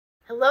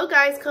Hello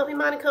guys, Kopi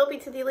Monokopi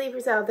to the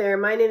Leavers out there.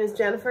 My name is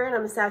Jennifer and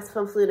I'm a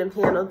saxophone, flute, and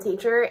piano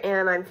teacher,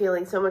 and I'm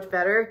feeling so much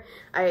better.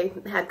 I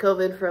had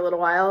COVID for a little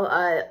while,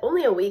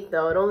 only a week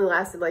though. It only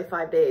lasted like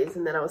 5 days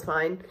and then I was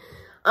fine.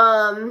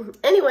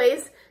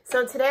 Anyways,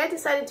 so today I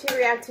decided to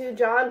react to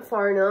John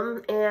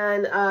Farnham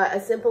and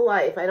A Simple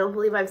Life. I don't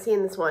believe I've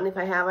seen this one. If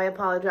I have, I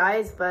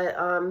apologize, but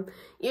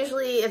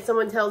usually if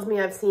someone tells me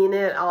I've seen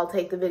it, I'll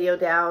take the video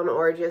down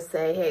or just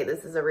say, hey,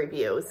 this is a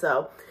review.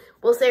 So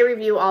we'll say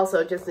review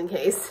also, just in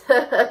case.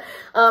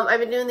 I've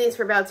been doing these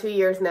for about 2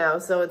 years now,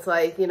 so it's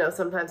like, you know,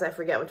 sometimes I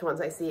forget which ones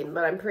I've seen,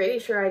 but I'm pretty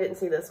sure I didn't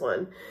see this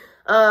one.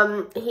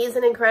 He's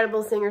an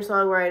incredible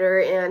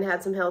singer-songwriter and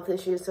had some health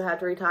issues, so had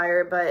to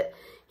retire, but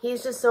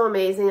he's just so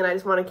amazing, and I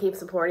just want to keep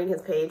supporting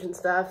his page and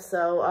stuff.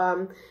 So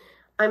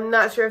I'm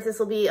not sure if this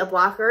will be a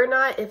blocker or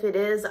not. If it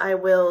is, I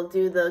will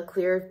do the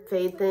clear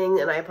fade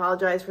thing, and I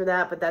apologize for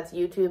that, but that's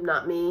YouTube,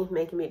 not me,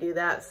 making me do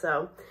that.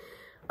 So,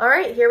 all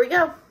right, here we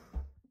go.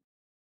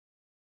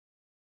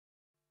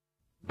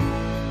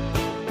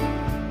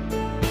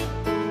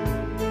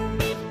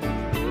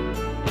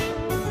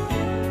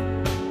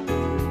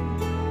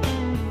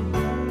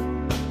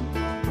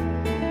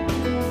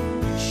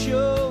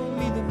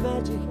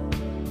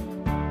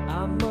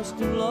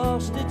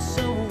 Lost it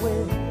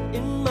somewhere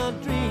in my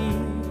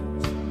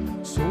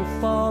dreams, so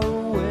far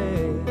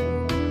away.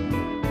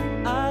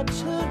 I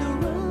turned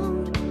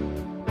around,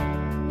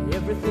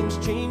 everything's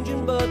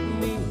changing but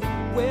me.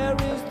 Where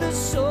is the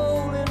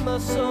soul in my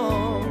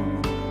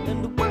song?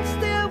 And once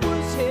there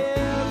was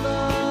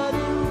heaven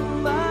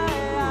in my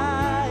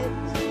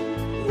eyes,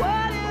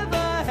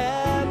 whatever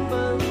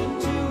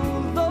happened to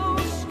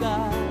those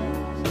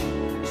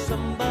skies?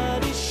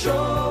 Somebody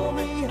show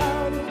me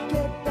how to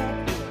get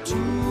back to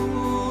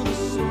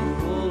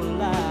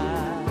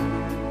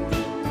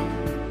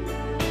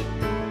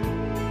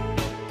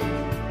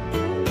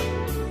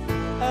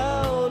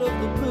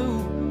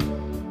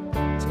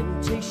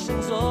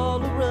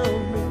all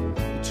around me.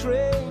 The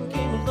train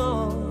came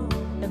along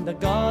and I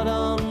got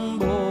on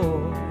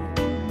board.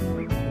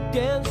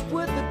 Danced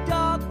with the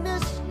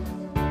darkness,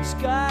 the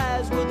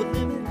skies were the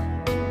limit.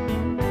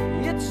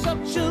 It's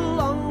such a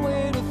long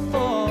way to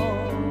fall.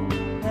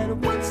 And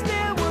once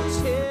there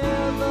was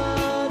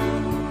heaven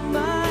in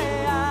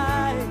my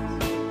eyes,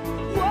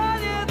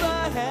 whatever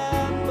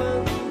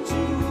happened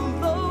to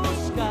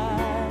those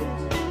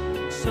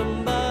skies?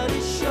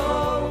 Somebody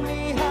show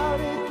me how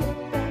to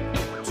get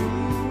back to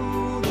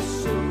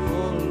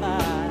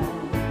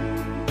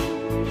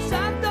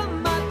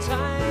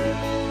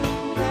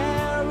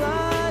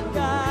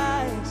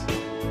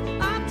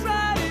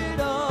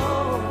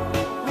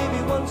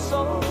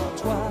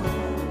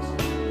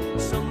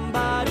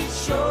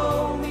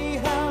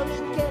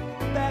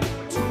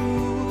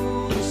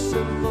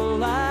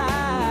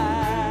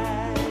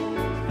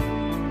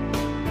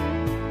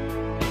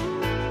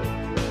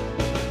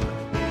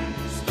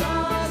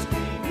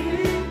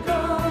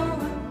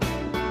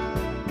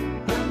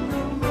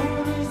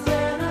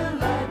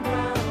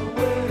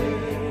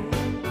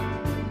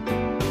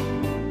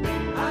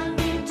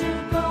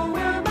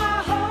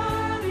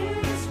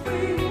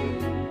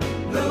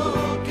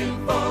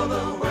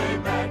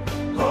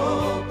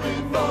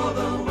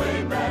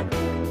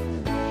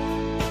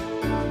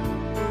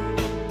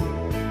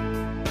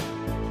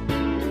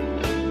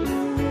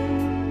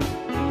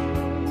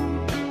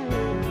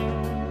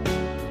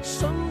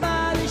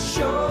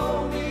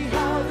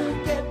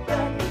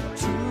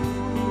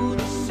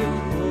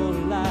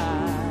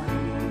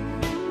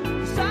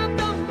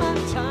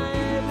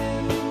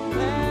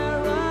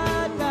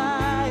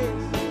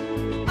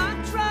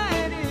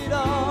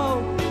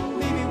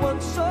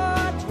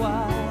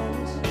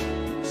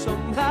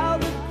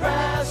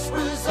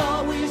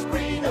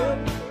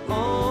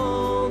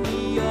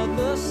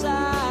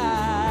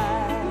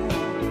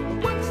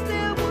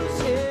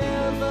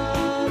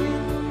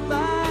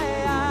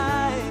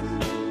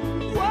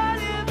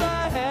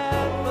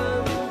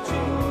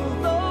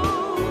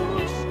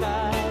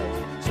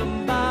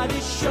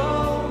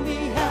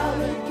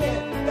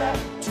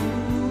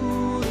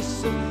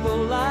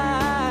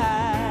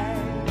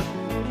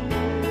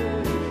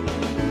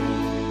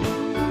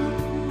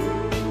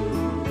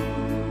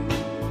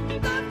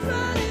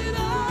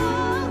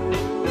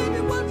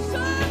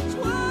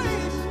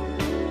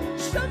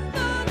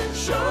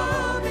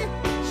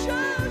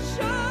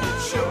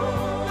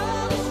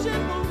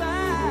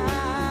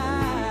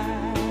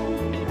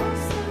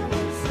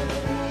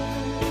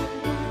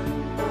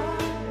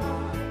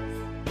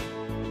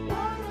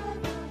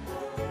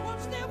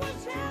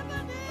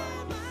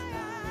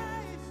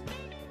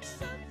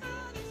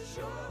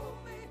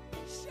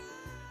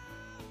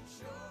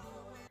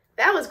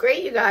That was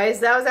great, you guys.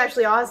 That was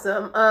actually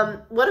awesome.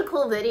 What a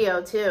cool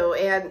video, too.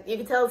 And you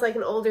can tell it's like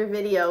an older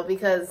video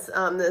because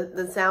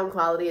the sound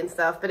quality and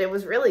stuff, but it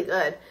was really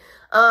good.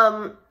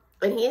 And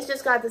he's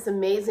just got this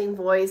amazing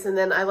voice. And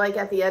then I like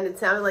at the end, it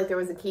sounded like there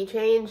was a key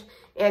change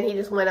and he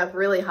just went up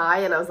really high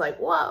and I was like,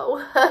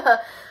 whoa.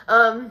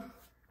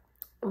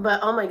 But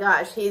oh my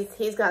gosh,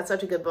 he's got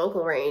such a good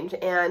vocal range.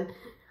 And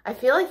I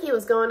feel like he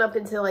was going up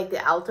into like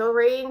the alto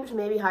range,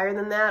 maybe higher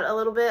than that a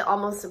little bit,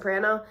 almost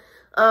soprano.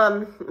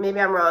 Maybe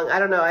I'm wrong. I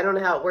don't know. I don't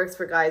know how it works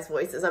for guys'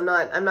 voices. I'm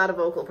not a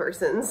vocal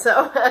person,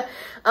 so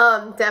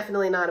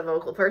definitely not a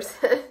vocal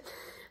person.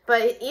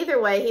 But either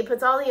way, he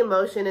puts all the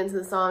emotion into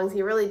the songs.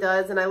 He really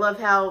does. And I love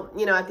how,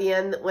 you know, at the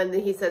end when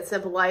he said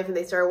Simple Life and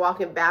they started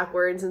walking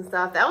backwards and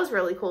stuff, that was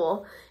really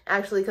cool,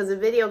 actually, because the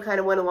video kind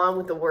of went along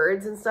with the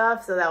words and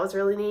stuff. So that was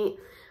really neat.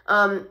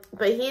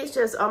 But he's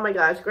just, oh my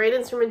gosh, great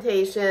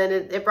instrumentation.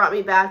 It brought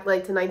me back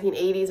like to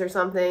 1980s or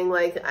something.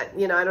 Like,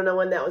 you know, I don't know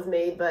when that was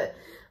made, but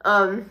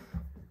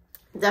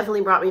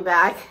definitely brought me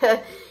back.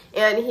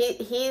 And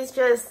he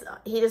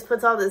just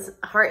puts all this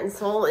heart and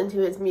soul into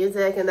his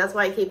music, and that's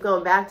why I keep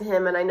going back to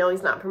him. And I know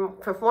he's not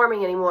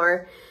performing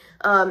anymore,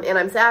 and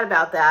I'm sad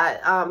about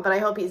that. But I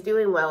hope he's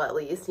doing well, at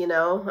least, you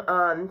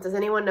know. Does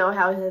anyone know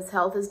how his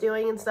health is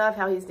doing and stuff,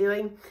 how he's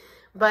doing?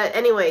 But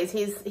anyways,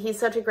 he's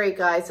such a great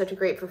guy, such a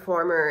great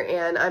performer,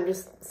 and I'm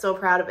just so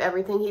proud of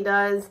everything he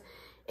does.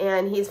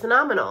 And he's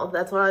phenomenal.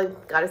 That's what I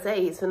gotta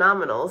say. He's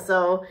phenomenal.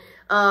 So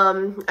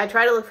I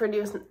try to look for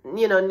new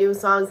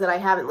songs that I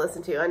haven't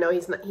listened to. I know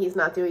he's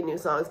not doing new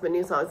songs, but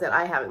new songs that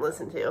I haven't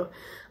listened to.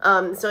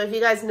 So if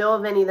you guys know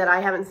of any that I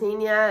haven't seen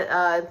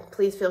yet,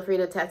 please feel free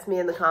to text me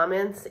in the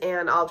comments,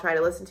 and I'll try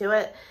to listen to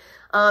it.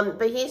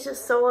 But he's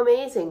just so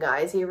amazing,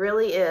 guys. He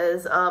really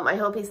is. I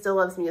hope he still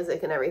loves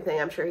music and everything.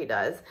 I'm sure he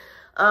does.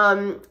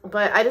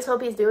 But I just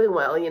hope he's doing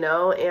well, you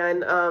know,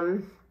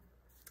 and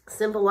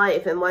simple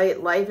life, and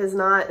life is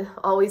not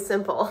always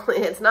simple.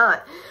 It's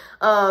not.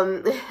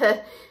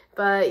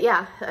 But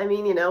yeah, I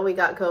mean, you know, we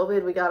got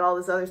COVID, we got all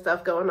this other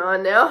stuff going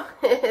on now.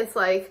 It's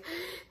like,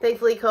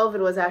 thankfully COVID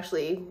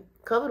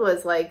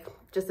was like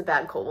just a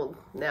bad cold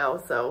now.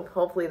 So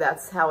hopefully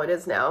that's how it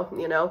is now,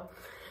 you know,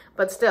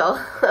 but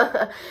still.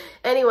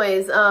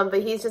 Anyways,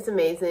 but he's just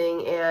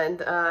amazing.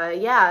 And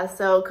yeah,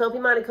 so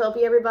Kopi Mana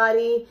Kopi,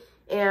 everybody.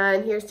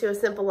 And here's to a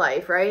simple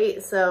life,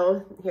 right?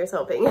 So here's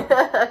hoping.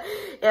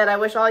 And I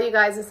wish all you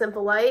guys a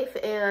simple life.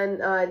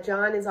 And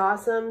John is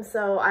awesome,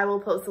 so I will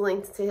post the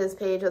links to his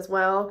page as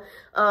well.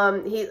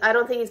 I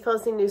don't think he's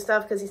posting new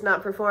stuff because he's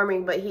not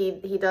performing, but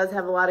he does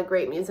have a lot of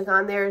great music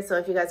on there. So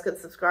if you guys could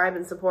subscribe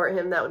and support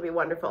him, that would be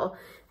wonderful.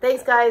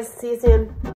 Thanks, guys. See you soon.